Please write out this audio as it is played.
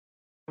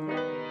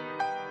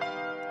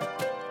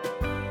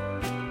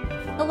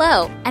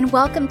Hello, and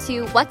welcome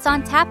to What's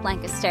on Tap,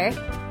 Lancaster,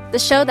 the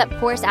show that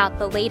pours out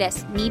the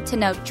latest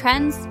need-to-know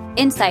trends,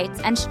 insights,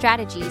 and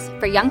strategies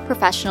for young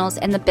professionals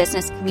in the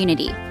business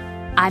community.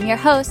 I'm your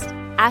host,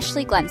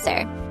 Ashley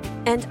Glenser.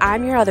 And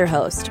I'm your other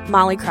host,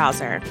 Molly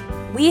Krauser.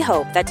 We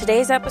hope that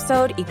today's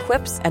episode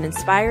equips and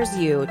inspires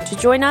you to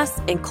join us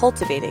in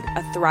cultivating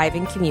a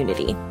thriving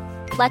community.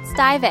 Let's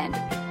dive in.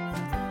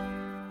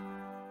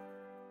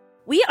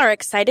 We are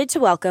excited to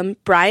welcome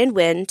Brian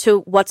Nguyen to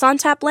What's on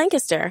Tap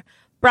Lancaster.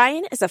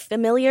 Brian is a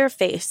familiar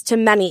face to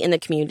many in the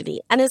community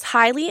and is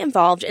highly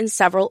involved in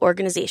several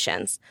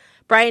organizations.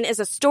 Brian is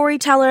a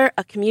storyteller,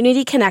 a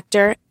community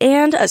connector,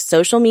 and a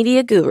social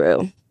media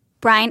guru.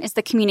 Brian is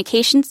the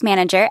communications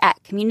manager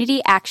at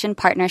Community Action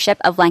Partnership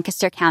of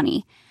Lancaster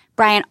County.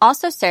 Brian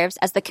also serves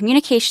as the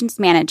communications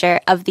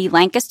manager of the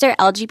Lancaster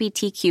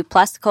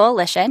LGBTQ+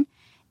 Coalition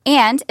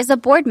and is a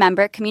board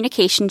member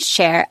communications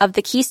chair of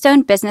the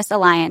Keystone Business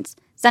Alliance,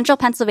 Central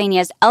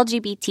Pennsylvania's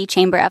LGBT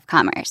Chamber of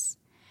Commerce.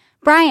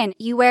 Brian,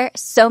 you wear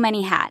so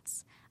many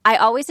hats. I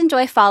always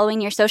enjoy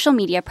following your social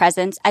media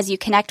presence as you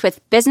connect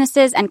with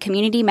businesses and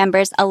community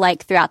members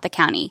alike throughout the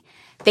county.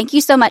 Thank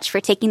you so much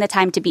for taking the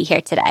time to be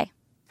here today.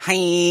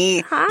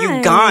 Hi, Hi.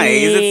 You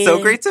guys. It's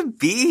so great to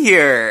be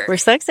here. We're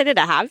so excited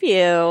to have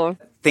you.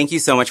 Thank you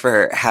so much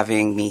for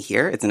having me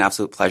here. It's an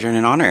absolute pleasure and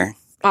an honor.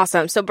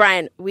 Awesome. So,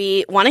 Brian,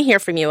 we want to hear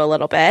from you a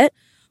little bit.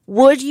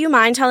 Would you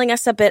mind telling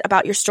us a bit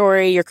about your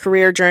story, your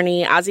career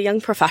journey as a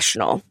young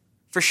professional?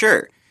 For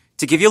sure.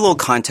 To give you a little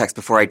context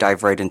before I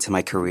dive right into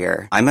my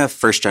career, I'm a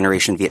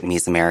first-generation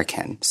Vietnamese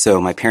American. So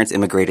my parents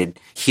immigrated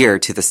here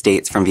to the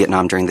States from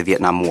Vietnam during the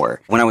Vietnam War.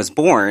 When I was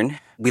born,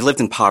 we lived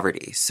in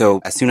poverty.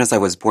 So as soon as I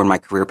was born, my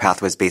career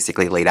path was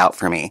basically laid out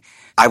for me.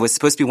 I was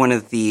supposed to be one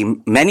of the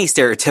many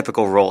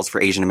stereotypical roles for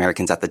Asian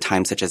Americans at the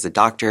time, such as a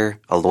doctor,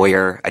 a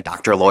lawyer, a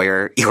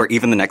doctor-lawyer, or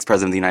even the next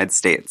president of the United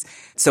States.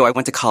 So I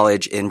went to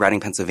college in Reading,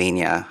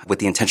 Pennsylvania with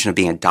the intention of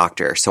being a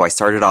doctor. So I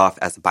started off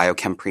as a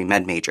biochem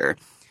pre-med major.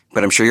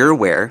 But I'm sure you're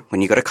aware,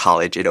 when you go to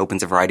college, it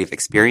opens a variety of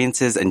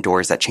experiences and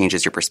doors that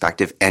changes your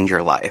perspective and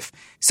your life.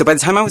 So by the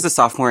time I was a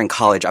sophomore in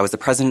college, I was the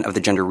president of the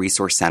Gender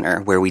Resource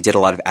Center, where we did a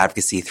lot of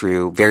advocacy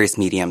through various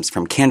mediums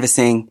from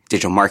canvassing,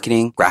 digital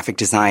marketing, graphic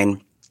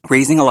design,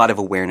 raising a lot of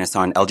awareness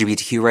on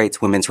LGBTQ rights,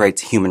 women's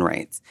rights, human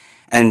rights.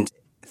 And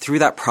through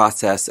that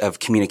process of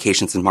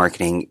communications and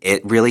marketing,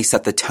 it really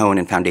set the tone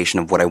and foundation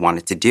of what I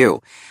wanted to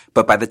do.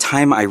 But by the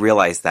time I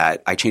realized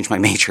that, I changed my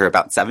major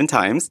about 7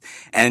 times,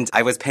 and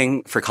I was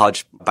paying for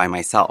college by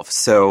myself.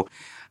 So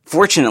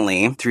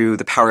fortunately, through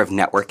the power of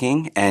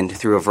networking and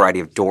through a variety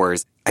of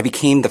doors, I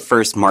became the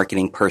first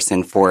marketing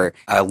person for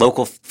a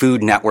local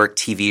Food Network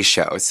TV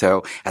show.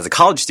 So as a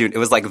college student, it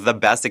was like the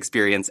best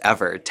experience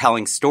ever,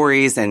 telling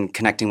stories and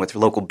connecting with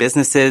local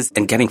businesses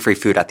and getting free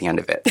food at the end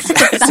of it.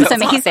 Sounds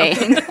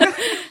amazing.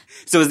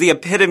 So it was the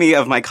epitome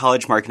of my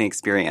college marketing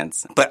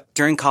experience. But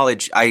during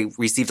college, I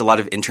received a lot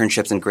of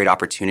internships and great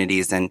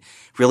opportunities and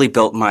really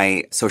built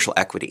my social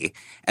equity.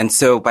 And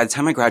so by the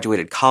time I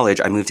graduated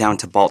college, I moved down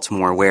to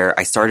Baltimore, where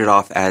I started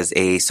off as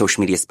a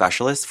social media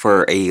specialist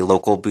for a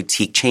local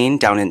boutique chain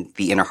down in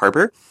the Inner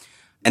Harbor.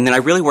 And then I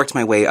really worked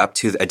my way up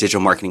to a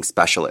digital marketing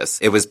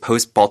specialist. It was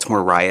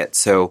post-Baltimore riot,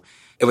 so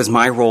it was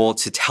my role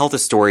to tell the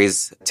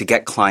stories, to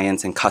get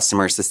clients and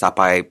customers to stop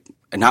by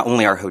not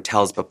only our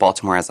hotels, but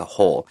Baltimore as a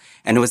whole.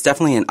 And it was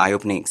definitely an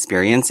eye-opening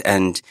experience.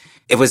 And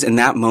it was in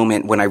that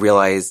moment when I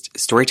realized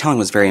storytelling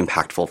was very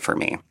impactful for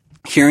me.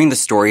 Hearing the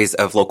stories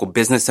of local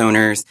business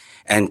owners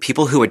and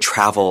people who would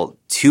travel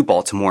to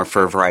Baltimore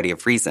for a variety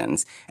of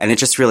reasons. And it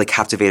just really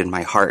captivated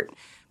my heart.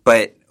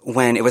 But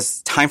when it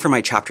was time for my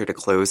chapter to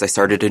close, I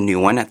started a new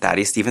one at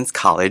Thaddeus Stevens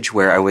College,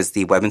 where I was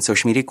the web and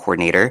social media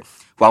coordinator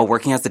while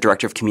working as the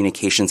director of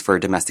communications for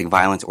a domestic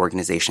violence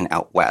organization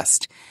out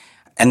west.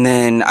 And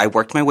then I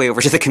worked my way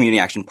over to the Community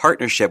Action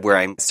Partnership, where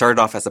I started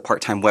off as a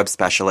part-time web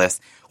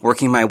specialist,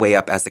 working my way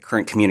up as the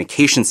current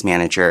communications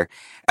manager,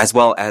 as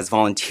well as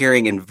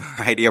volunteering in a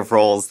variety of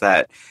roles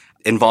that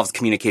involves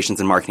communications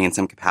and marketing in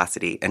some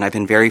capacity. And I've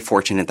been very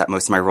fortunate that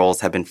most of my roles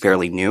have been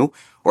fairly new,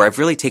 or I've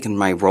really taken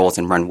my roles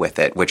and run with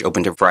it, which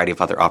opened a variety of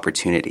other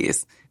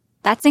opportunities.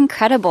 That's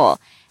incredible.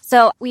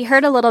 So we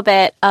heard a little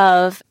bit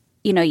of,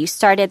 you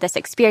started this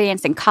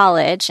experience in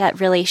college that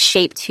really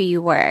shaped who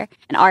you were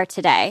and are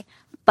today.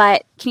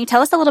 But can you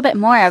tell us a little bit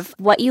more of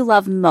what you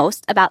love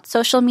most about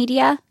social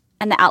media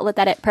and the outlet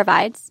that it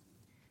provides?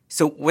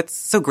 So what's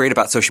so great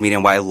about social media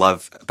and what I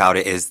love about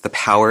it is the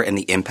power and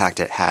the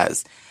impact it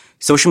has.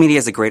 Social media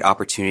is a great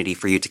opportunity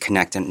for you to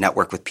connect and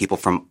network with people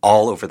from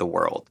all over the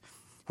world.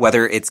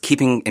 Whether it's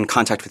keeping in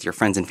contact with your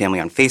friends and family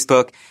on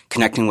Facebook,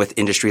 connecting with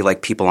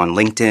industry-like people on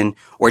LinkedIn,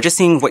 or just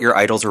seeing what your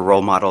idols or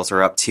role models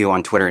are up to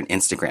on Twitter and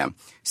Instagram.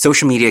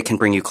 Social media can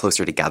bring you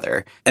closer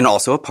together, and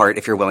also apart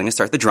if you're willing to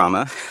start the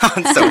drama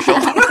on social.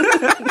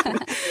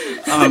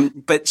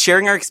 But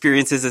sharing our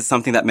experiences is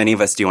something that many of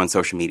us do on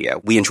social media.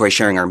 We enjoy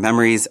sharing our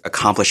memories,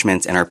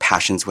 accomplishments, and our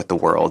passions with the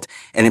world,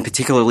 and in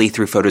particularly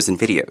through photos and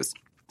videos.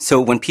 So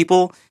when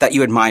people that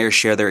you admire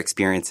share their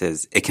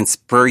experiences, it can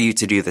spur you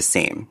to do the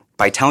same.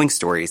 By telling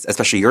stories,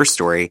 especially your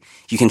story,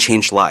 you can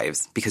change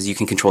lives because you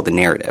can control the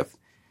narrative.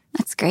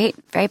 That's great.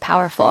 Very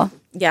powerful.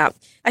 Yeah.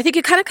 I think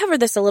you kind of covered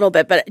this a little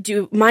bit, but do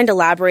you mind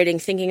elaborating,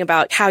 thinking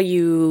about how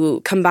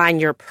you combine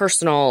your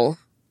personal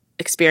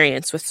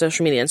experience with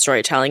social media and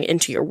storytelling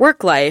into your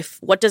work life?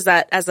 What does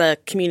that, as a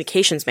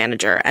communications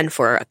manager and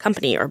for a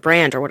company or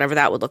brand or whatever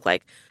that would look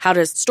like, how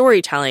does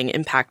storytelling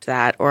impact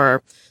that,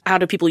 or how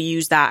do people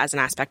use that as an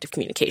aspect of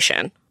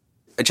communication?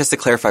 Just to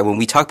clarify, when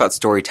we talk about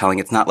storytelling,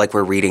 it's not like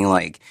we're reading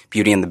like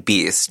Beauty and the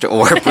Beast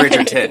or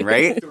Bridgerton,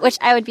 right? Which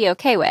I would be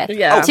okay with,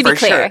 Yeah. to be clear.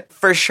 Sure,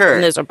 for sure.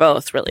 And those are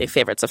both really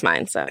favorites of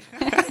mine, so...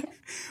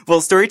 Well,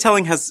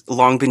 storytelling has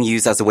long been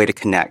used as a way to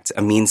connect,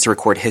 a means to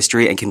record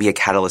history, and can be a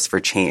catalyst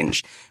for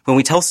change. When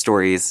we tell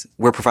stories,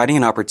 we're providing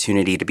an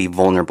opportunity to be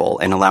vulnerable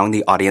and allowing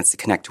the audience to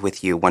connect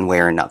with you one way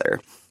or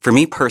another. For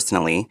me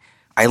personally,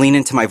 I lean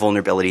into my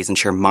vulnerabilities and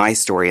share my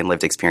story and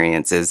lived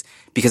experiences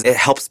because it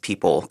helps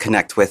people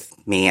connect with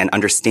me and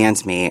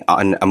understand me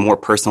on a more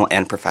personal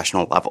and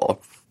professional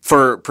level.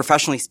 For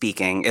professionally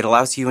speaking, it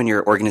allows you and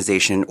your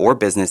organization or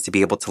business to be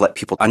able to let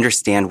people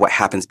understand what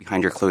happens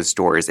behind your closed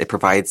doors. It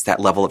provides that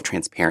level of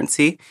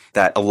transparency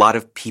that a lot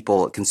of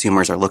people,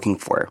 consumers, are looking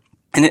for.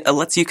 And it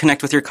lets you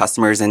connect with your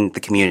customers and the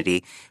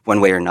community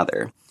one way or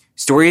another.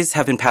 Stories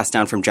have been passed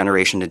down from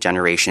generation to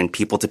generation,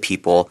 people to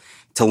people,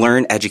 to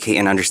learn, educate,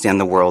 and understand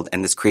the world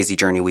and this crazy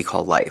journey we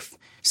call life.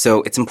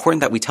 So it's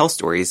important that we tell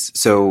stories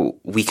so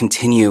we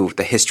continue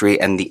the history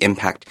and the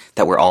impact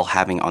that we're all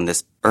having on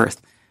this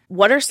earth.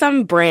 What are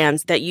some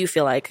brands that you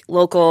feel like,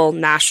 local,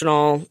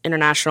 national,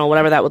 international,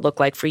 whatever that would look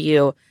like for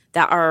you,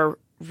 that are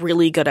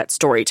really good at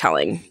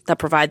storytelling, that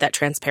provide that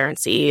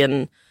transparency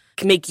and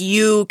can make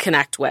you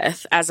connect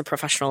with as a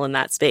professional in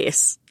that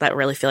space, that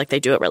really feel like they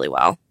do it really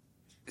well?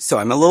 So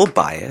I'm a little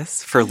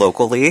biased for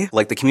locally,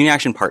 like the Community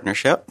Action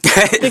Partnership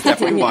is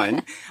definitely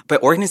one.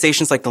 But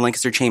organizations like the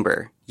Lancaster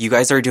Chamber, you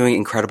guys are doing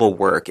incredible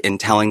work in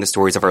telling the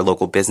stories of our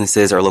local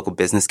businesses, our local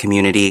business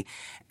community,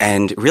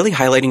 and really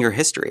highlighting your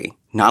history.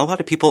 Not a lot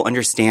of people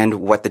understand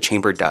what the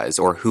Chamber does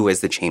or who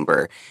is the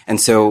Chamber. And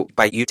so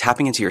by you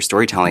tapping into your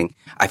storytelling,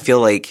 I feel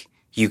like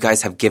you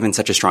guys have given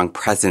such a strong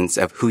presence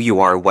of who you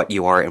are, and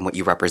what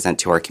you represent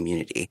to our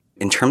community.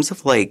 In terms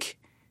of like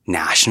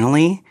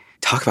nationally,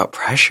 talk about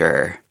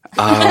pressure.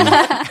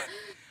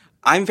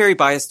 I'm very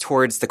biased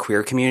towards the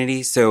queer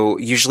community. So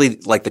usually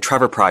like the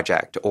Trevor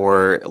Project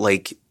or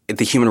like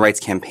the Human Rights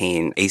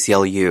Campaign,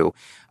 ACLU,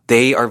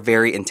 they are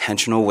very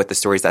intentional with the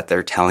stories that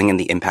they're telling and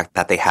the impact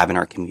that they have in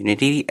our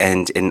community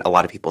and in a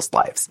lot of people's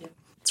lives.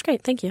 That's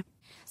great. Thank you.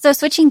 So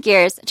switching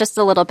gears just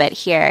a little bit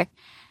here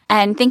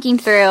and thinking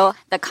through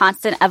the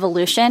constant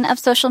evolution of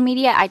social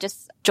media, I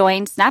just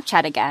joined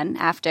Snapchat again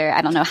after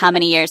I don't know how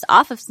many years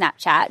off of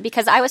Snapchat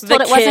because I was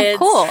told it wasn't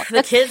cool.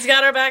 The kids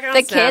got her back on Snapchat.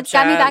 The kids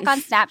got me back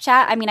on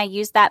Snapchat. I mean, I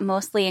used that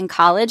mostly in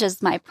college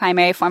as my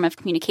primary form of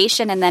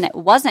communication, and then it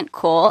wasn't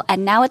cool,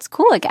 and now it's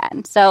cool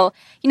again. So,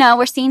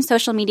 we're seeing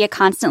social media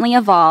constantly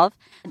evolve.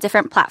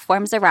 Different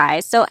platforms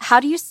arise. So how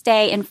do you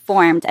stay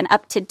informed and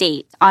up to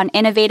date on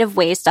innovative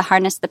ways to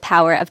harness the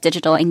power of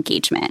digital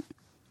engagement?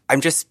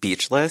 I'm just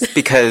speechless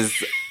because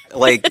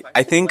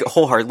I think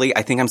wholeheartedly,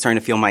 I'm starting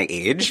to feel my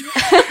age.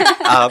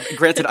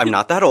 Granted, I'm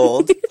not that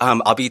old.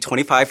 I'll be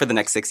 25 for the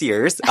next 6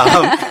 years.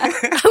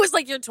 I was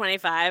like, you're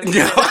 25. No.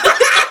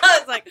 I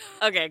was like,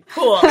 okay,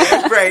 cool.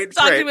 Right.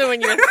 Talk to me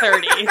when you're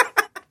 30.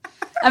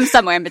 I'm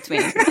somewhere in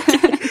between.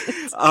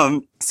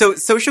 So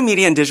social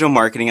media and digital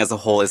marketing as a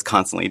whole is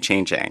constantly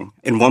changing.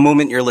 In one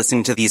moment, you're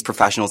listening to these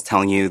professionals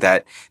telling you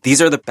that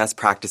these are the best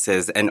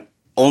practices, and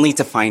only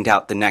to find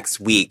out the next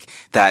week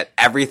that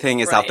everything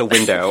is out the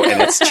window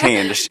and it's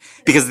changed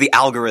because the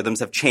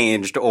algorithms have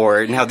changed,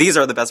 or now these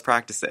are the best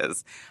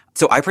practices.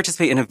 So I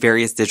participate in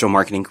various digital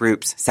marketing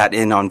groups, sat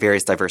in on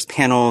various diverse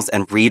panels,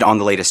 and read on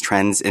the latest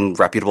trends in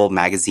reputable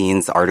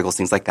magazines, articles,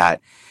 things like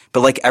that. But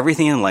like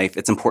everything in life,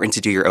 it's important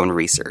to do your own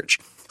research,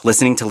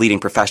 listening to leading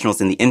professionals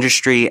in the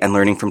industry and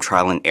learning from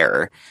trial and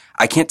error.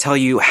 I can't tell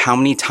you how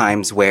many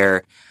times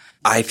where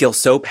I feel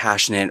so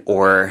passionate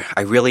or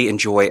I really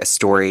enjoy a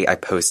story I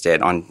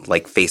posted on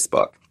like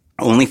Facebook,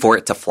 only for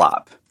it to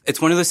flop. It's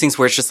one of those things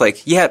where it's just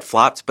like, yeah, it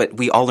flopped, but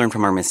we all learn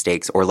from our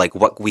mistakes or like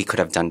what we could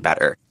have done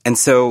better. And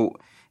so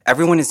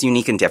everyone is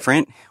unique and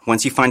different.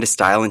 Once you find a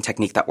style and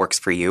technique that works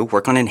for you,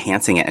 work on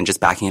enhancing it and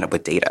just backing it up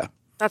with data.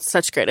 That's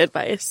such great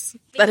advice.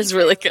 That is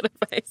really good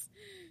advice.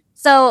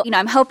 So,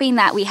 I'm hoping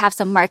that we have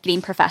some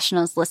marketing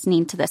professionals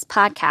listening to this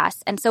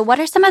podcast. And so what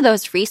are some of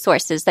those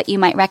resources that you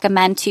might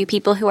recommend to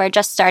people who are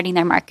just starting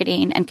their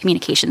marketing and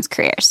communications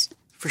careers?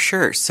 For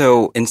sure.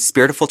 So in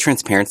spirit of full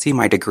transparency,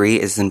 my degree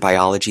is in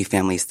biology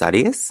family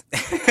studies.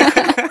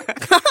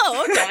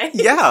 Oh, okay.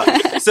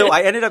 Yeah. So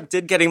I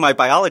did getting my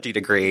biology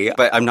degree,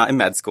 but I'm not in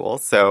med school.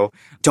 So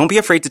don't be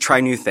afraid to try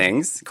new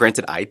things.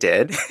 Granted, I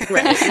did.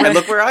 Right. And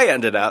look where I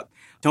ended up.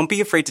 Don't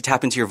be afraid to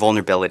tap into your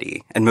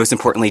vulnerability. And most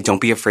importantly,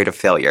 don't be afraid of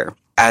failure.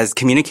 As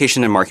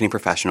communication and marketing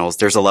professionals,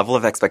 there's a level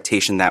of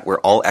expectation that we're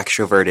all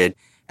extroverted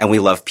and we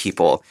love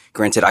people.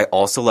 Granted, I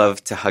also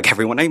love to hug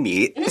everyone I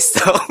meet. So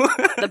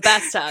the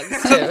best hugs,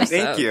 too.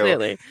 Thank you.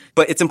 Clearly.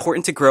 But it's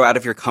important to grow out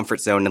of your comfort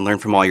zone and learn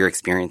from all your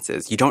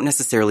experiences. You don't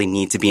necessarily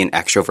need to be an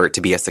extrovert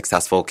to be a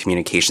successful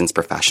communications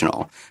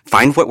professional.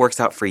 Find what works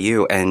out for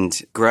you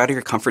and grow out of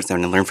your comfort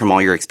zone and learn from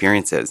all your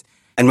experiences.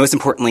 And most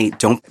importantly,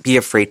 don't be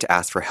afraid to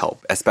ask for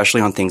help,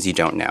 especially on things you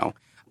don't know.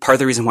 Part of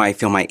the reason why I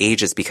feel my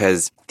age is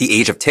because the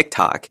age of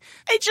TikTok.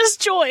 I just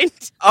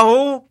joined.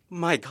 Oh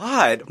my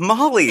God,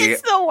 Molly.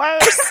 It's the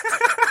worst.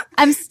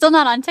 I'm still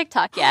not on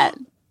TikTok yet.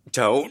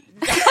 Don't.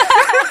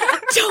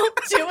 Don't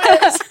do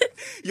it.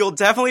 You'll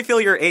definitely feel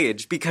your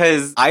age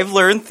because I've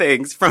learned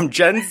things from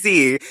Gen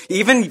Z,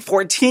 even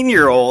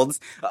 14-year-olds,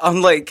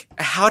 on like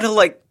how to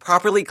like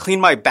properly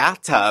clean my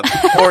bathtub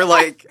or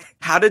like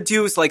how to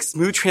do like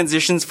smooth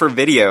transitions for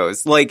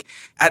videos. Like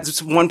at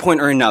one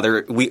point or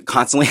another, we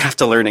constantly have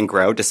to learn and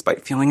grow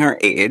despite feeling our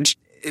age.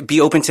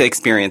 Be open to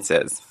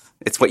experiences.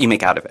 It's what you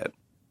make out of it.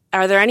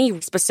 Are there any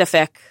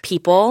specific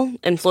people,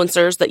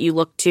 influencers that you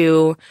look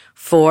to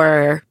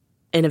for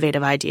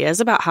innovative ideas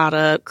about how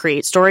to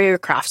create story or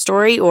craft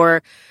story,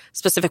 or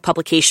specific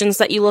publications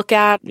that you look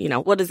at? You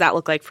know, what does that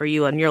look like for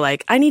you? And you're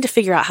like, I need to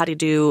figure out how to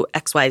do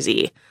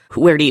XYZ.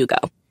 Where do you go?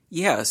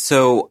 Yeah,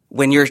 so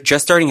when you're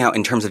just starting out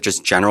in terms of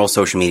just general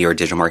social media or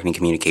digital marketing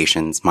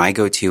communications, my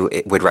go-to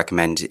would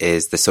recommend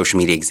is the Social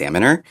Media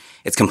Examiner.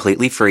 It's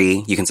completely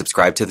free. You can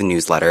subscribe to the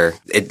newsletter.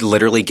 It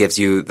literally gives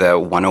you the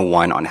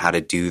 101 on how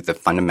to do the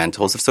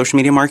fundamentals of social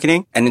media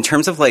marketing. And in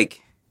terms of like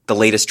the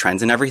latest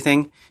trends and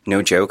everything,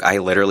 no joke, I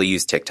literally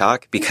use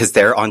TikTok because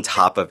they're on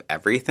top of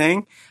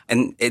everything.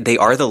 And they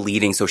are the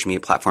leading social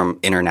media platform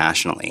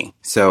internationally.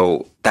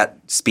 So that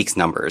speaks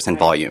numbers and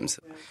volumes.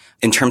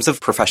 In terms of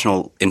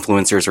professional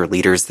influencers or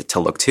leaders to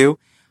look to,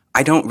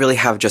 I don't really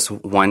have just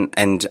one,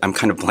 and I'm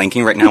kind of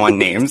blanking right now on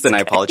names, and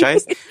I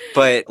apologize.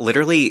 But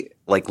literally,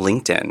 like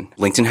LinkedIn.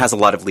 LinkedIn has a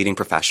lot of leading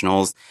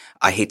professionals.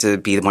 I hate to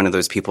be one of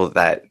those people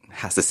that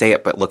has to say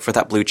it, but look for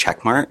that blue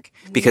check mark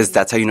because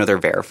that's how you know they're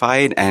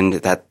verified and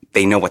that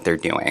they know what they're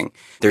doing.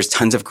 There's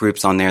tons of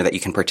groups on there that you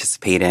can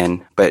participate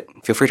in, but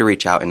feel free to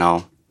reach out and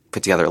I'll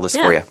put together a list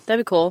for you.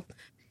 That'd be cool.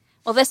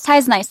 Well, this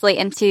ties nicely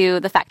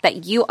into the fact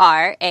that you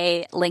are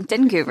a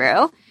LinkedIn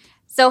guru.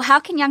 So how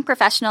can young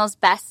professionals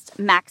best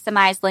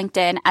maximize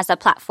LinkedIn as a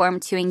platform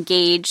to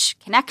engage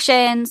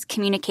connections,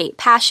 communicate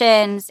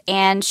passions,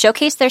 and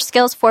showcase their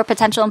skills for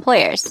potential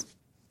employers?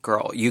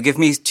 Girl, you give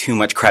me too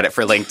much credit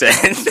for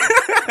LinkedIn.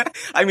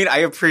 I mean, I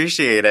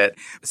appreciate it.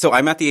 So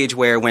I'm at the age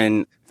where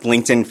when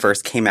LinkedIn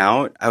first came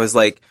out, I was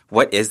like,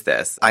 what is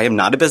this? I am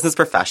not a business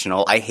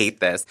professional. I hate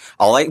this.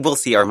 All I will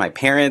see are my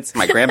parents,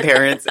 my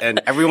grandparents,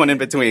 and everyone in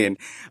between.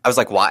 I was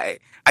like, why?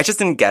 I just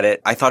didn't get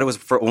it. I thought it was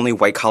for only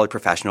white-collar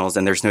professionals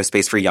and there's no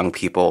space for young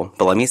people.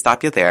 But let me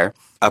stop you there.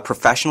 A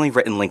professionally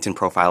written LinkedIn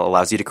profile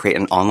allows you to create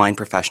an online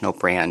professional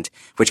brand,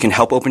 which can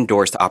help open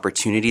doors to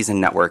opportunities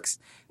and networks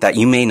that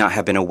you may not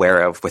have been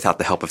aware of without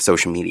the help of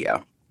social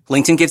media.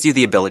 LinkedIn gives you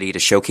the ability to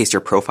showcase your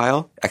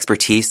profile,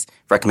 expertise,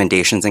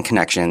 recommendations, and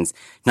connections.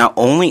 Not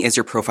only is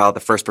your profile the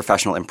first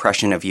professional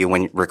impression of you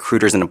when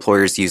recruiters and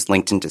employers use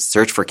LinkedIn to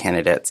search for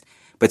candidates,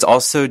 but it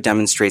also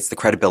demonstrates the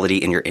credibility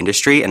in your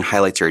industry and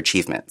highlights your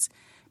achievements.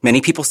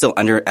 Many people still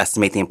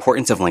underestimate the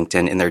importance of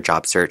LinkedIn in their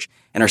job search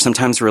and are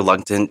sometimes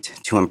reluctant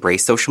to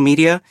embrace social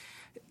media.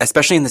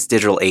 Especially in this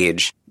digital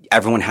age,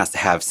 everyone has to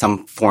have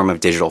some form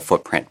of digital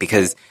footprint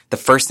because the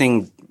first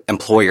thing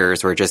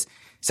employers or just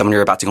someone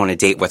you're about to go on a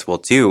date with will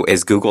do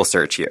is Google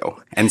search you.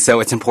 And so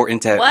it's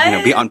important to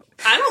be on.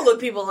 I don't look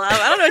people up.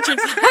 I don't know what you're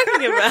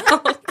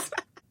talking about.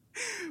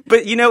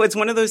 But, it's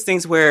one of those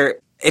things where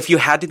if you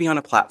had to be on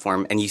a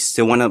platform and you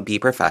still want to be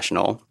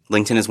professional,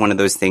 LinkedIn is one of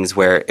those things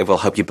where it will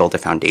help you build a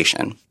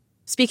foundation.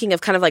 Speaking of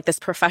kind of like this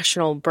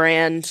professional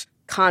brand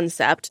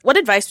concept, what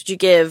advice would you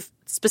give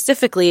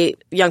specifically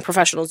young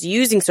professionals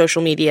using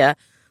social media,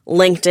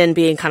 LinkedIn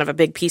being kind of a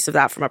big piece of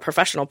that from a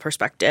professional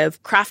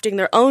perspective, crafting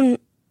their own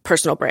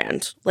personal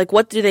brand? Like,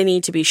 what do they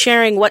need to be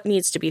sharing? What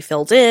needs to be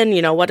filled in?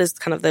 What is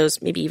kind of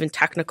those maybe even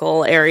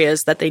technical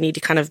areas that they need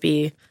to kind of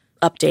be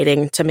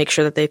updating to make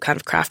sure that they've kind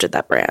of crafted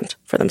that brand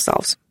for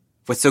themselves?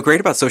 What's so great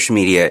about social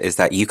media is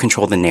that you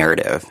control the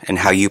narrative and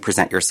how you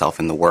present yourself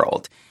in the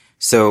world.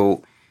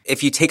 So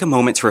if you take a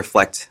moment to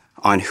reflect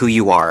on who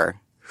you are,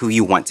 who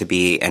you want to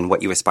be, and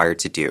what you aspire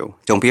to do,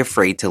 don't be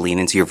afraid to lean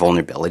into your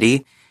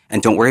vulnerability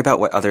and don't worry about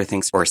what other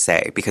things or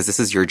say because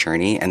this is your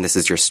journey and this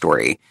is your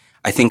story.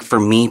 I think for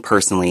me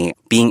personally,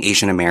 being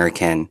Asian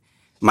American,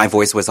 my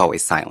voice was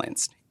always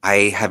silenced.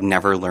 I have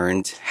never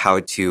learned how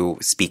to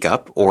speak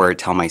up or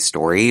tell my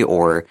story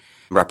or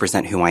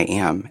represent who I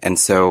am. And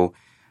so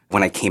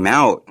when I came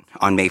out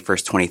on May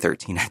 1st,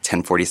 2013 at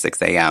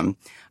 10:46 a.m.,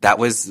 that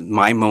was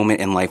my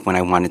moment in life when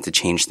I wanted to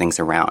change things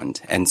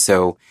around. And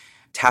so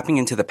tapping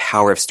into the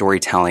power of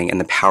storytelling and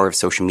the power of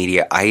social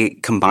media, I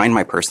combine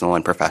my personal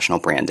and professional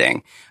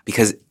branding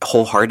because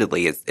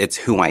wholeheartedly it's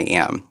who I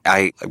am.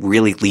 I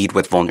really lead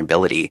with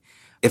vulnerability.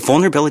 If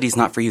vulnerability is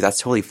not for you, that's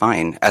totally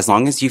fine. As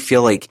long as you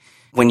feel like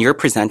When you're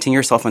presenting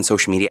yourself on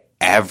social media,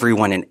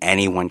 everyone and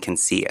anyone can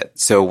see it.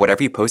 So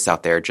whatever you post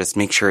out there, just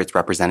make sure it's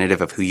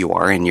representative of who you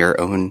are and your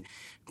own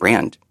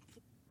brand.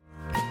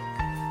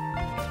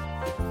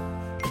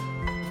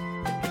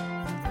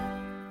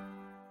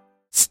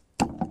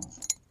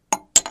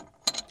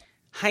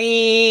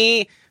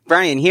 Hi,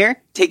 Brian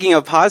here, taking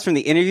a pause from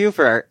the interview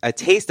for a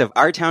taste of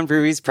Our Town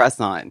Brewery's Press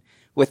On.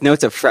 With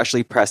notes of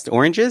freshly pressed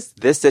oranges,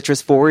 this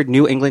citrus-forward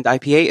New England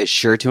IPA is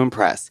sure to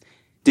impress.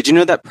 Did you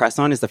know that Press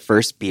On is the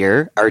first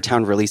beer Our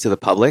Town released to the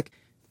public?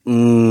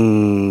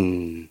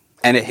 And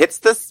it hits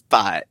the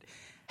spot.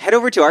 Head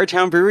over to Our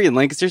Town Brewery in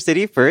Lancaster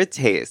City for a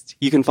taste.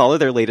 You can follow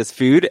their latest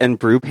food and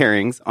brew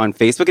pairings on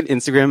Facebook and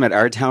Instagram at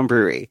Our Town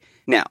Brewery.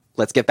 Now,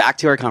 let's get back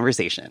to our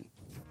conversation.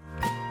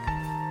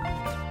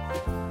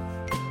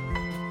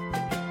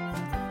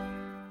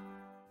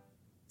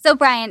 So,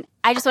 Brian,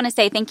 I just want to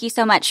say thank you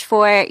so much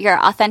for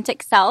your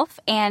authentic self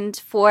and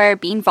for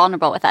being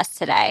vulnerable with us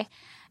today.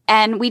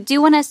 And we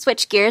do want to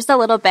switch gears a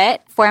little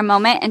bit for a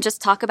moment and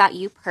just talk about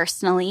you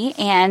personally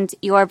and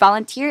your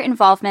volunteer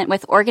involvement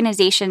with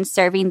organizations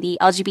serving the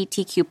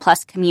LGBTQ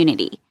plus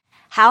community.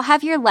 How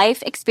have your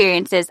life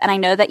experiences, and I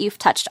know that you've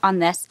touched on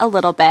this a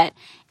little bit,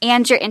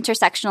 and your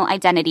intersectional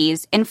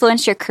identities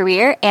influenced your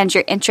career and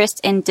your interest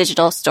in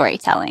digital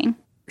storytelling?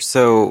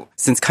 So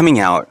since coming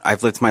out,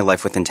 I've lived my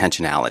life with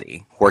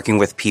intentionality, working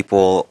with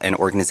people and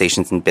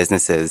organizations and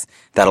businesses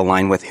that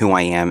align with who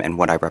I am and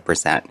what I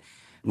represent.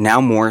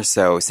 Now more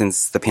so,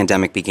 since the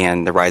pandemic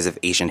began, the rise of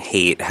Asian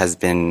hate has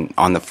been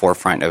on the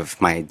forefront of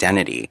my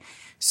identity.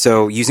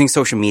 So using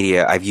social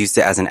media, I've used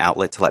it as an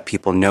outlet to let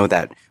people know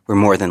that we're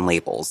more than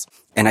labels.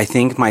 And I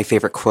think my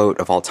favorite quote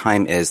of all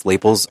time is,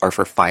 labels are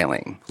for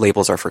filing,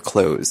 labels are for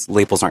clothes,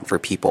 labels aren't for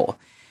people.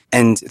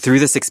 And through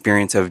this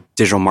experience of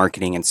digital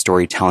marketing and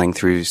storytelling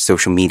through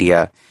social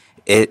media,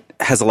 it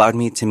has allowed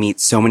me to meet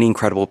so many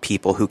incredible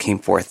people who came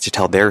forth to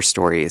tell their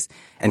stories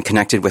and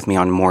connected with me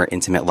on a more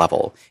intimate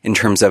level in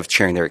terms of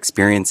sharing their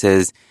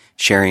experiences,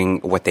 sharing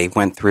what they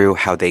went through,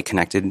 how they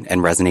connected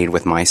and resonated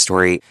with my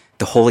story.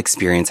 The whole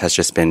experience has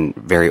just been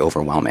very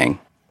overwhelming.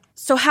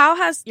 So how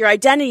has your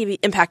identity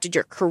impacted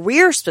your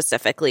career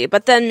specifically?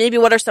 But then maybe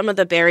what are some of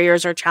the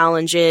barriers or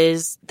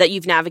challenges that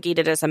you've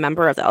navigated as a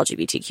member of the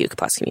LGBTQ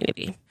plus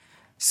community?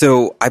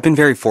 So I've been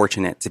very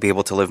fortunate to be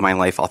able to live my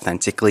life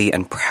authentically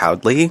and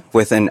proudly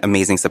with an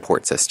amazing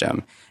support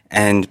system.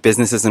 And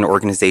businesses and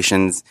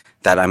organizations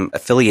that I'm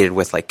affiliated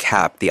with, like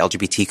CAP, the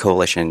LGBT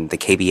Coalition, the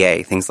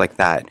KBA, things like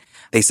that,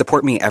 they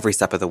support me every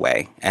step of the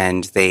way.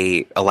 And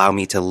they allow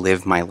me to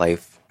live my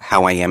life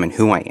how I am and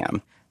who I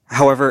am.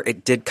 However,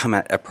 it did come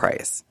at a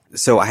price.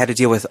 So I had to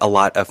deal with a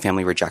lot of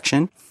family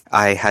rejection.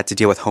 I had to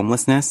deal with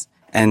homelessness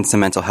and some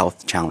mental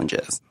health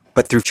challenges.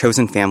 But through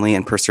chosen family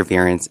and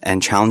perseverance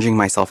and challenging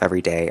myself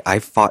every day,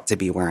 I've fought to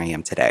be where I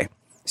am today.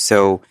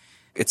 So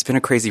it's been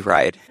a crazy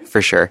ride,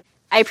 for sure.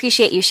 I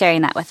appreciate you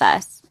sharing that with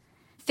us.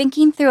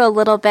 Thinking through a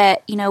little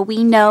bit,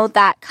 we know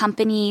that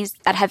companies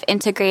that have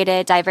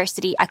integrated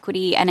diversity,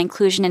 equity, and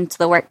inclusion into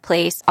the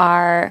workplace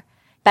are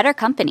better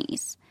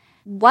companies.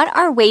 What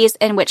are ways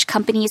in which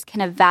companies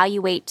can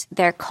evaluate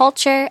their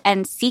culture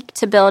and seek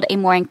to build a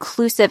more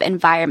inclusive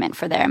environment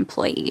for their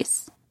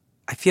employees?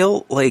 I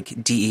feel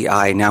like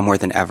DEI now more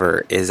than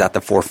ever is at the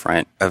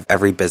forefront of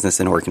every business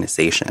and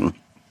organization.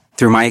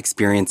 Through my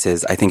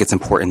experiences, I think it's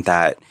important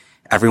that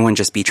everyone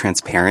just be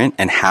transparent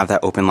and have that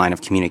open line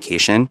of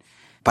communication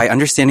by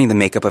understanding the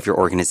makeup of your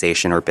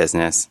organization or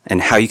business and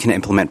how you can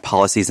implement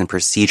policies and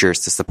procedures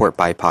to support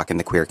BIPOC and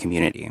the queer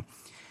community.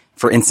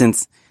 For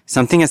instance,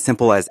 something as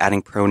simple as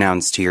adding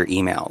pronouns to your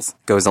emails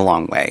goes a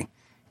long way.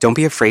 Don't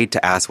be afraid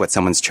to ask what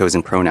someone's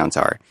chosen pronouns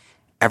are.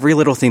 Every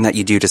little thing that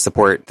you do to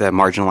support the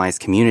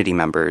marginalized community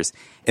members,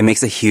 it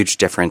makes a huge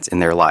difference in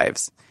their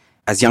lives.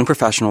 As young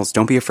professionals,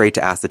 don't be afraid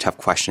to ask the tough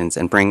questions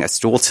and bring a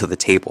stool to the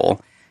table.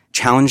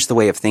 Challenge the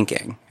way of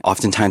thinking.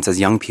 Oftentimes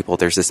as young people,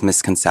 there's this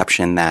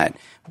misconception that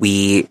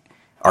we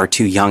are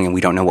too young and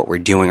we don't know what we're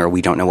doing or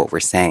we don't know what we're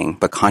saying.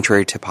 But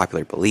contrary to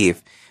popular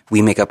belief,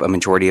 we make up a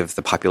majority of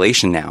the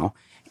population now,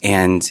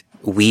 and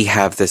we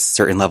have this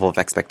certain level of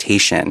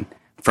expectation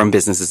from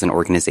businesses and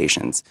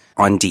organizations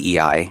on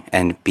DEI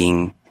and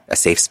being a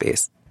safe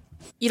space.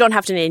 You don't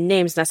have to name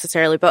names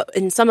necessarily, but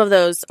in some of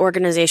those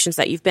organizations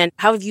that you've been,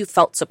 how have you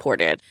felt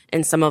supported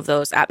in some of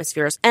those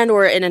atmospheres and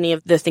or in any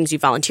of the things you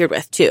volunteered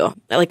with too?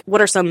 Like, what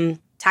are some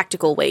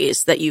tactical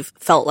ways that you've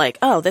felt like,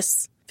 oh,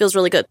 this feels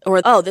really good, or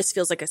oh, this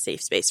feels like a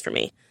safe space for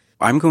me?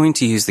 I'm going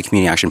to use the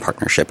Community Action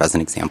Partnership as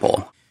an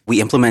example.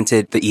 We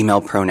implemented the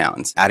email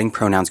pronouns. Adding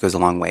pronouns goes a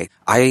long way.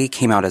 I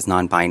came out as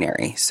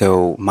non-binary,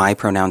 so my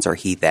pronouns are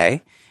he,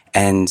 they,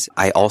 and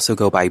I also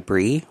go by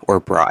Bree or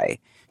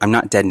Bri. I'm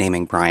not dead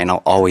naming Brian.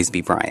 I'll always be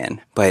Brian.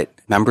 But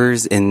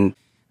members in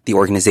the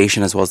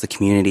organization as well as the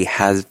community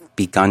has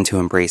begun to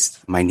embrace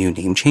my new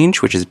name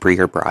change, which is Bree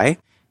or Bri.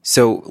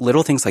 So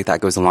little things like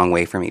that goes a long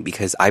way for me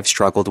because I've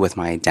struggled with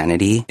my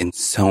identity in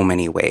so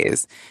many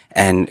ways.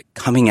 And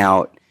coming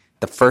out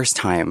the first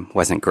time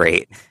wasn't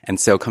great. And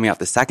so coming out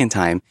the second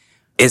time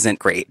isn't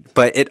great,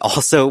 but it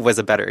also was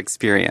a better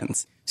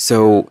experience.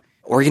 So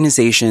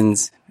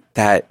organizations,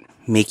 that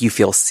make you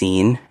feel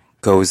seen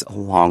goes a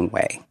long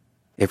way.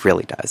 It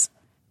really does.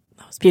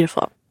 That was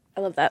beautiful.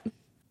 I love that.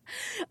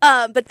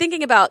 But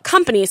thinking about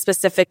companies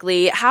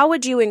specifically, how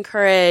would you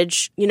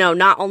encourage,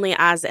 not only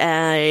as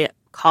a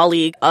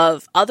colleague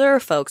of other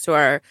folks who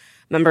are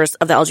members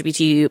of the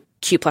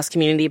LGBTQ plus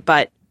community,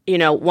 but,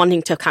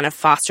 wanting to kind of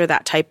foster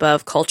that type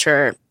of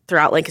culture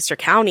throughout Lancaster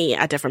County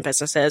at different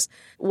businesses?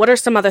 What are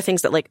some other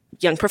things that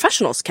young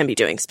professionals can be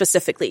doing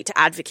specifically to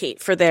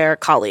advocate for their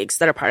colleagues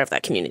that are part of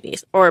that community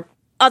or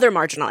other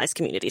marginalized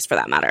communities for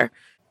that matter?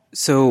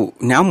 So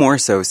now more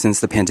so since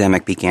the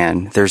pandemic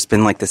began, there's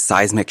been this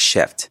seismic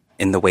shift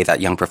in the way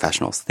that young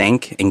professionals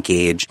think,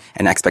 engage,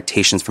 and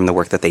expectations from the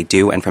work that they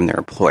do and from their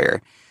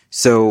employer.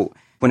 So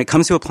when it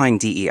comes to applying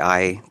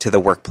DEI to the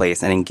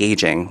workplace and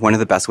engaging, one of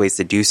the best ways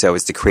to do so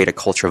is to create a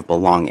culture of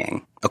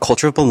belonging. A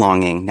culture of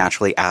belonging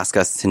naturally asks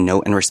us to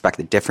note and respect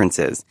the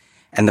differences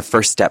and the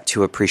first step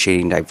to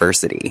appreciating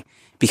diversity.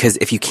 Because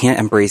if you can't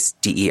embrace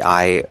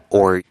DEI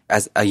or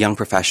as a young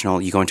professional,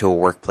 you go into a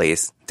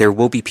workplace, there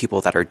will be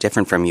people that are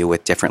different from you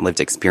with different lived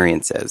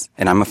experiences.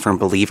 And I'm a firm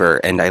believer,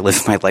 and I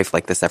live my life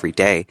like this every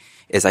day,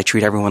 is I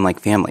treat everyone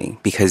like family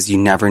because you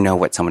never know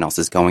what someone else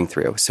is going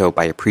through. So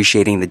by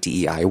appreciating the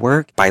DEI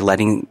work, by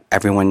letting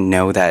everyone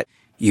know that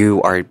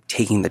you are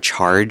taking the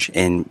charge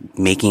in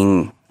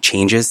making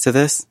changes to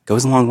this,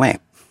 goes a long way.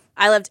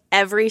 I loved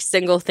every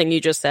single thing you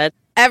just said.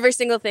 Every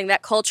single thing.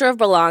 That culture of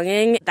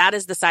belonging, that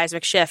is the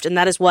seismic shift. And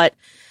that is what,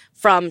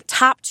 from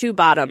top to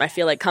bottom, I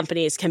feel like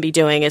companies can be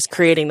doing is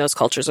creating those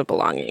cultures of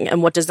belonging.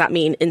 And what does that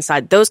mean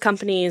inside those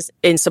companies,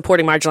 in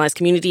supporting marginalized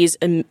communities,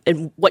 and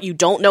what you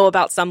don't know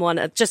about someone?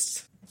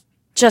 Just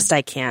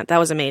I can't. That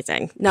was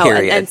amazing. No,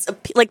 period.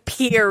 And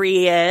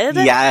period.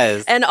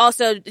 Yes. And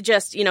also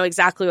just,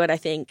 exactly what I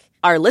think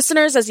our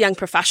listeners as young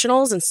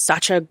professionals, and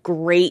such a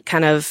great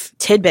kind of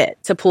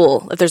tidbit to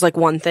pull. If there's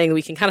one thing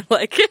we can kind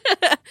of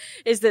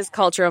is this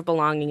culture of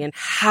belonging and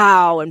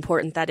how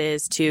important that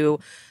is to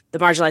the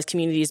marginalized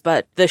communities,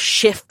 but the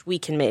shift we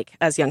can make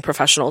as young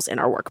professionals in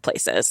our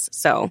workplaces.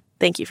 So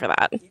thank you for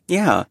that.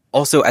 Yeah.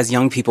 Also, as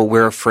young people,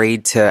 we're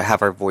afraid to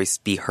have our voice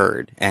be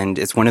heard. And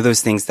it's one of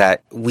those things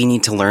that we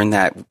need to learn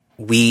that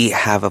we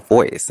have a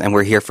voice and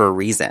we're here for a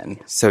reason.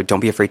 So don't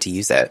be afraid to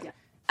use it.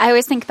 I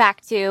always think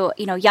back to,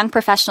 young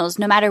professionals,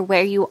 no matter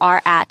where you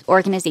are at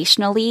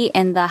organizationally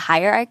in the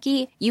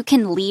hierarchy, you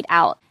can lead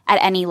out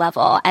at any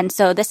level. And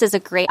so this is a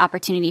great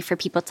opportunity for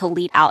people to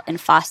lead out in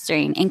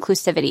fostering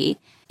inclusivity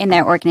in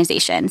their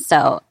organization.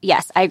 So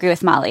yes, I agree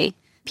with Molly,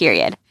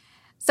 period.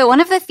 So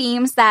one of the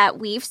themes that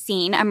we've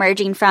seen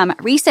emerging from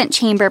recent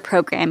chamber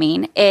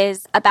programming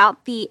is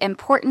about the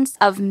importance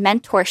of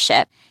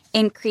mentorship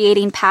in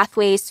creating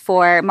pathways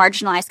for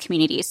marginalized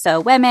communities.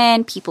 So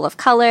women, people of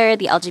color,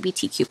 the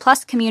LGBTQ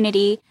plus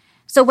community.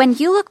 So when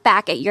you look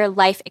back at your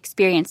life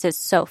experiences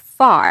so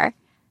far,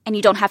 and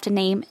you don't have to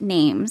name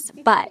names,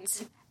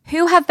 but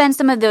who have been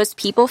some of those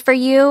people for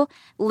you,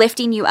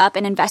 lifting you up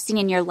and investing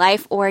in your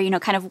life, or,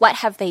 kind of what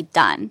have they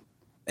done?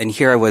 And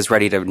here I was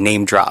ready to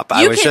name drop.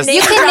 You can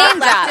name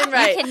drop.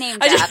 Right. You can name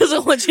drop. I just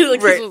don't want you to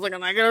right. This was in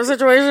that kind of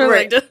situation.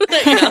 Right.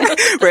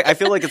 Right. I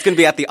feel like it's going to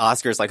be at the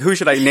Oscars. Who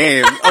should I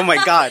name? Oh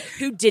my God.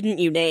 Who didn't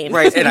you name?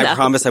 Right. And I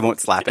promise I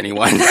won't slap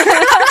anyone.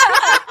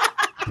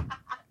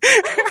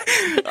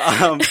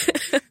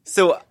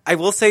 So I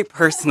will say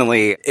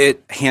personally,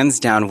 it hands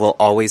down will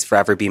always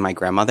forever be my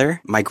grandmother.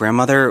 My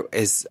grandmother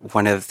is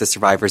one of the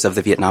survivors of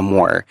the Vietnam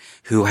War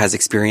who has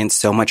experienced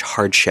so much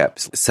hardship,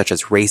 such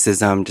as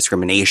racism,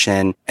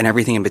 discrimination, and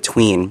everything in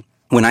between.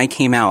 When I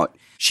came out,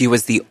 she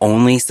was the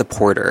only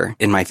supporter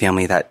in my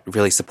family that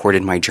really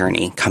supported my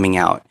journey coming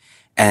out.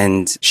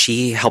 And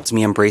she helped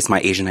me embrace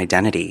my Asian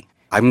identity.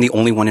 I'm the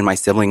only one in my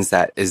siblings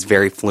that is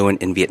very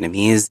fluent in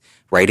Vietnamese,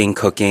 writing,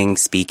 cooking,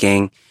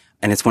 speaking.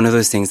 And it's one of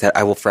those things that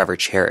I will forever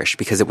cherish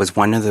because it was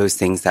one of those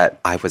things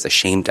that I was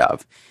ashamed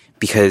of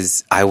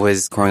because I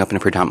was growing up in a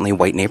predominantly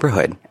white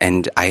neighborhood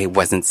and I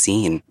wasn't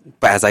seen.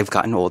 But as I've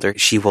gotten older,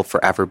 she will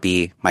forever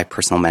be my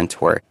personal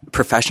mentor,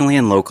 professionally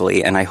and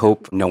locally. And I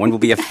hope no one will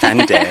be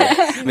offended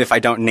if I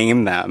don't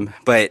name them.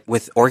 But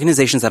with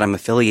organizations that I'm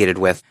affiliated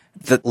with,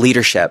 the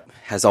leadership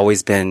has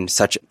always been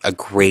such a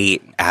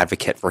great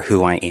advocate for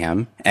who I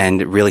am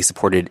and really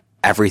supported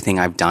everything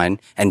I've done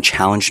and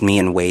challenged me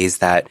in ways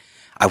that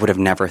I would have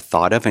never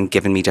thought of and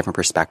given me different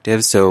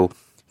perspectives. So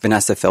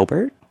Vanessa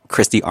Filbert,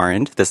 Christy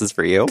Arend, this is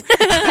for you.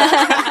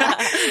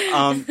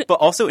 But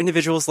also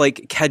individuals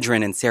like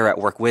Kedron and Sarah at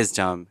Work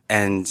Wisdom.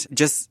 And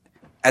just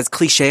as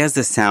cliche as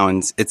this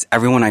sounds, it's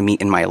everyone I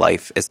meet in my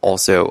life is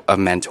also a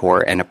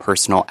mentor and a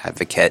personal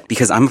advocate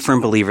because I'm a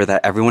firm believer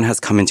that everyone has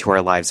come into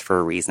our lives for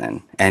a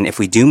reason. And if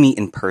we do meet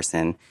in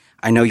person,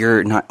 I know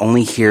you're not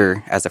only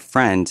here as a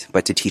friend,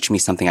 but to teach me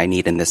something I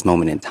need in this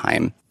moment in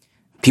time.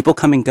 People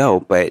come and go,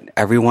 but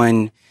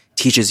everyone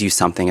teaches you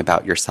something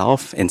about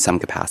yourself in some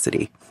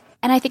capacity.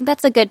 And I think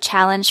that's a good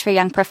challenge for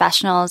young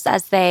professionals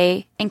as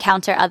they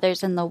encounter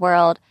others in the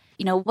world.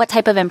 what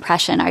type of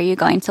impression are you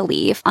going to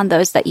leave on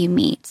those that you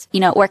meet?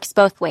 It works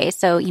both ways.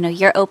 So,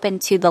 you're open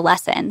to the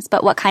lessons,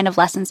 but what kind of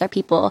lessons are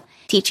people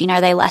teaching?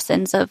 Are they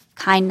lessons of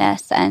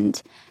kindness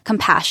and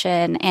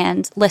compassion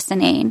and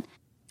listening?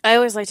 I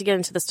always like to get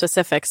into the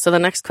specifics. So the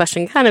next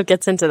question kind of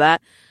gets into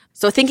that.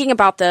 So thinking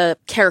about the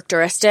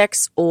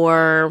characteristics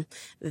or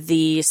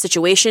the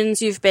situations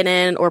you've been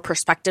in or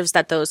perspectives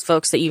that those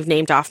folks that you've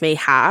named off may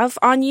have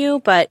on you,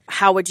 but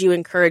how would you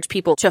encourage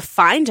people to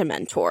find a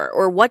mentor?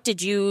 Or what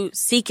did you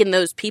seek in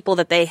those people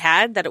that they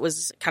had that it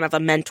was kind of a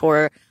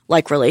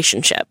mentor-like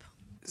relationship?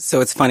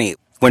 So it's funny.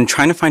 When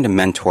trying to find a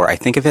mentor, I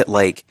think of it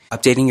like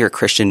updating your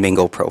Christian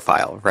Mingle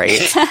profile, right?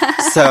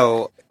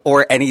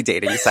 Or any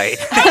dating site.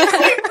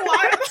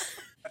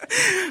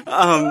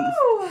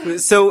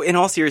 So in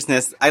all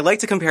seriousness, I like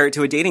to compare it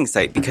to a dating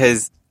site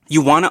because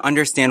you want to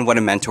understand what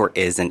a mentor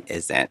is and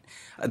isn't.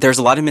 There's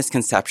a lot of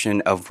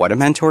misconception of what a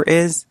mentor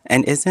is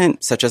and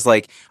isn't, such as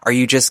like, are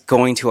you just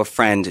going to a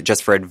friend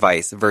just for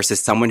advice versus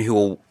someone who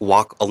will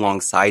walk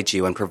alongside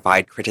you and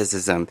provide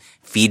criticism,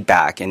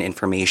 feedback, and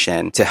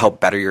information to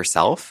help better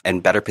yourself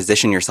and better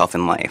position yourself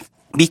in life.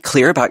 Be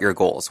clear about your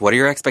goals. What are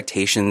your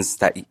expectations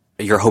that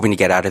you're hoping to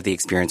get out of the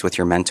experience with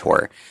your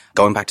mentor?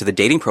 Going back to the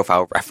dating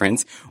profile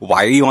reference,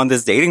 why are you on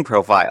this dating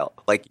profile?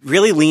 Like,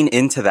 really lean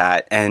into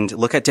that and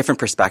look at different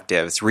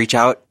perspectives. Reach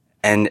out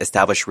and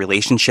establish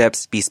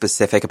relationships. Be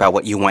specific about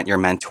what you want your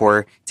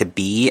mentor to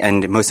be.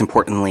 And most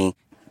importantly,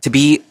 to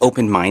be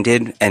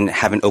open-minded and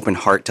have an open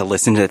heart to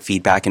listen to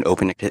feedback and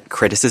open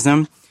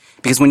criticism.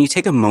 Because when you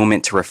take a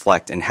moment to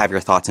reflect and have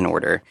your thoughts in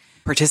order,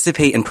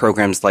 participate in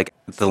programs like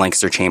the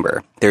Lancaster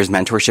Chamber. There's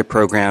mentorship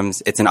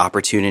programs. It's an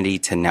opportunity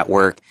to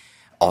network.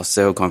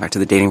 Also, going back to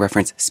the dating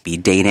reference,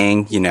 speed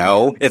dating,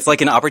 it's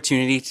like an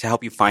opportunity to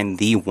help you find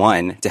the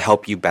one to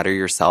help you better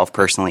yourself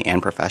personally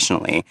and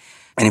professionally.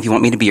 And if you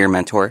want me to be your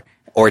mentor,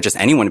 or just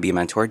anyone to be a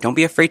mentor, don't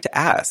be afraid to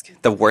ask.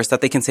 The worst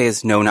that they can say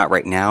is, no, not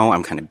right now.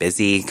 I'm kind of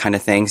busy kind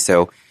of thing.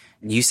 So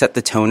you set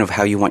the tone of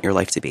how you want your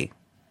life to be.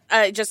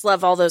 I just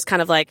love all those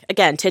kind of like,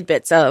 again,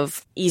 tidbits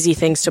of easy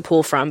things to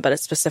pull from, but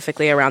it's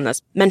specifically around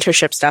this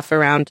mentorship stuff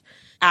around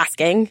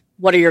asking,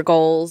 what are your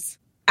goals?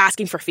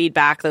 Asking for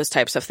feedback, those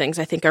types of things,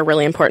 I think are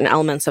really important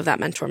elements of that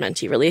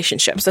mentor-mentee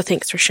relationship. So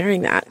thanks for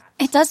sharing that.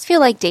 It does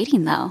feel like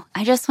dating, though.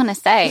 I just want to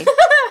say.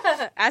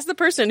 As the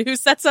person who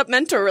sets up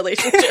mentor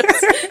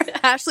relationships,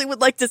 Ashley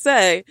would like to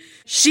say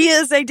she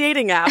is a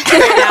dating app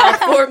right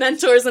now for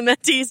mentors and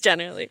mentees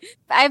generally.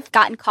 I've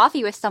gotten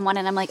coffee with someone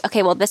and I'm like,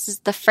 okay, well, this is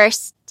the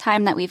first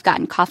time that we've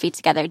gotten coffee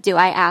together. Do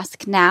I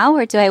ask now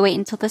or do I wait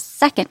until the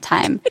second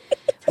time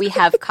we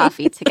have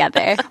coffee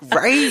together?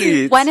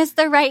 Right. When is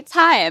the right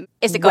time?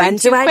 Is it going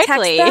too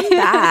quickly? Text them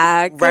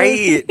back?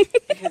 Right.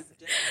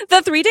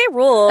 The 3-day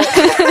rule.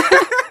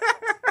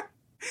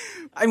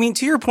 I mean,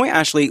 to your point,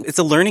 Ashley, it's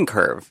a learning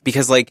curve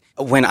because like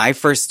when I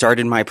first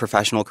started my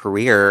professional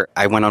career,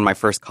 I went on my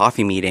first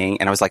coffee meeting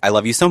and I was like, I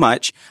love you so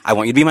much. I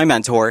want you to be my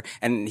mentor.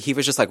 And he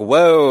was just like,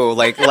 whoa,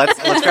 like let's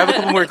grab a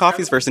couple more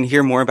coffees first and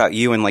hear more about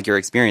you and like your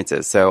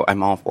experiences. So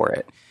I'm all for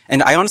it.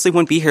 And I honestly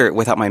wouldn't be here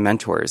without my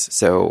mentors.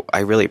 So I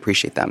really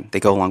appreciate them. They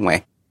go a long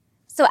way.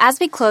 So as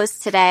we close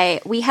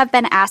today, we have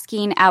been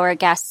asking our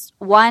guests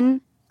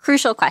one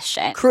crucial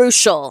question.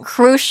 Crucial.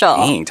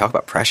 Dang, talk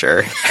about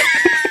pressure.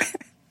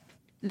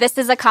 This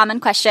is a common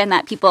question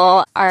that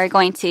people are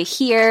going to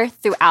hear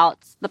throughout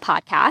the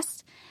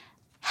podcast.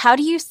 How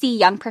do you see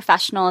young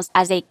professionals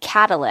as a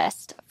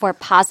catalyst for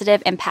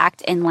positive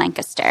impact in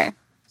Lancaster?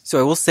 So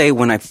I will say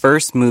when I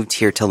first moved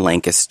here to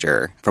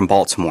Lancaster from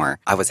Baltimore,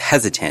 I was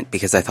hesitant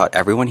because I thought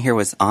everyone here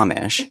was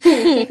Amish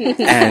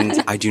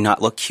and I do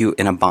not look cute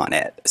in a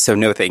bonnet. So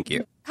no, thank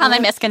you.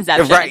 Common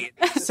misconception. Right.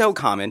 So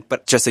common.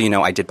 But just so you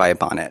know, I did buy a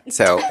bonnet.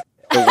 So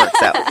it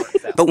works out.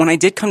 But when I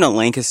did come to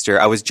Lancaster,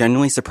 I was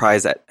genuinely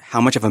surprised at how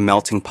much of a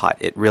melting pot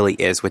it really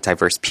is with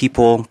diverse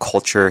people,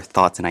 culture,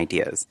 thoughts, and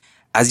ideas.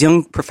 As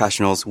young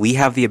professionals, we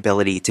have the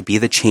ability to be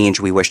the change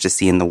we wish to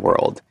see in the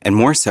world, and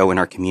more so in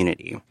our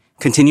community.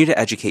 Continue to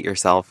educate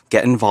yourself,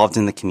 get involved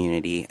in the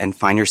community, and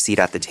find your seat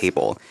at the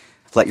table.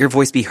 Let your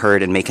voice be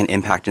heard and make an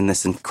impact in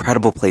this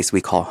incredible place we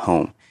call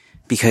home,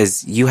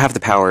 because you have the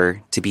power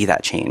to be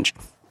that change.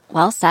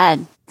 Well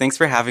said. Thanks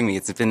for having me.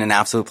 It's been an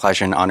absolute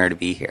pleasure and honor to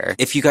be here.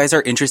 If you guys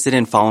are interested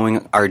in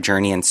following our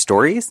journey and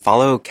stories,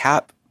 follow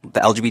CAP,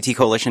 the LGBT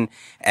Coalition,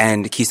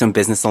 and Keystone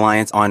Business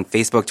Alliance on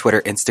Facebook,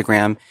 Twitter,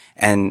 Instagram,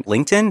 and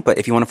LinkedIn. But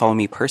if you want to follow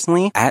me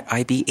personally, at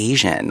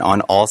IBAsian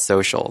on all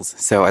socials.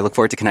 So I look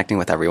forward to connecting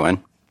with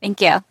everyone. Thank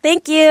you.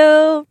 Thank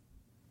you.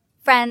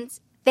 Friends,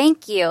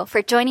 thank you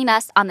for joining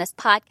us on this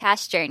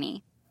podcast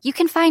journey. You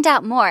can find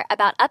out more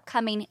about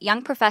upcoming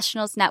Young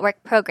Professionals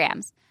Network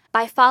programs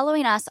by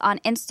following us on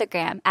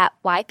Instagram at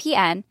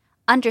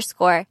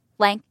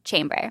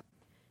YPN_LankChamber.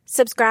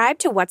 Subscribe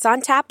to What's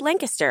on Tap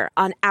Lancaster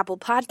on Apple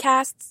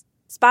Podcasts,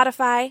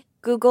 Spotify,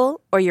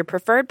 Google, or your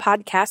preferred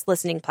podcast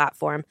listening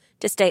platform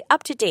to stay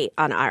up to date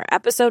on our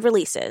episode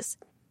releases.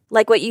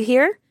 Like what you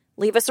hear?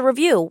 Leave us a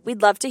review.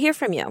 We'd love to hear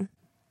from you.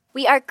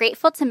 We are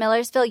grateful to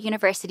Millersville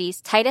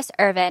University's Titus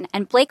Irvin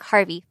and Blake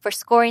Harvey for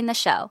scoring the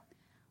show.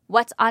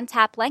 What's on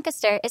Tap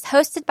Lancaster is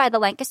hosted by the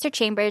Lancaster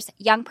Chamber's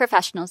Young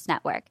Professionals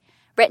Network.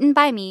 Written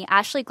by me,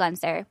 Ashley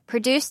Glenser,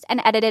 produced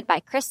and edited by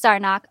Chris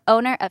Zarnock,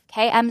 owner of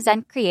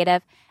KMZen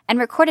Creative, and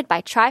recorded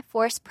by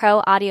Triforce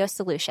Pro Audio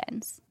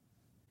Solutions.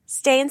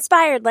 Stay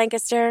inspired,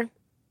 Lancaster.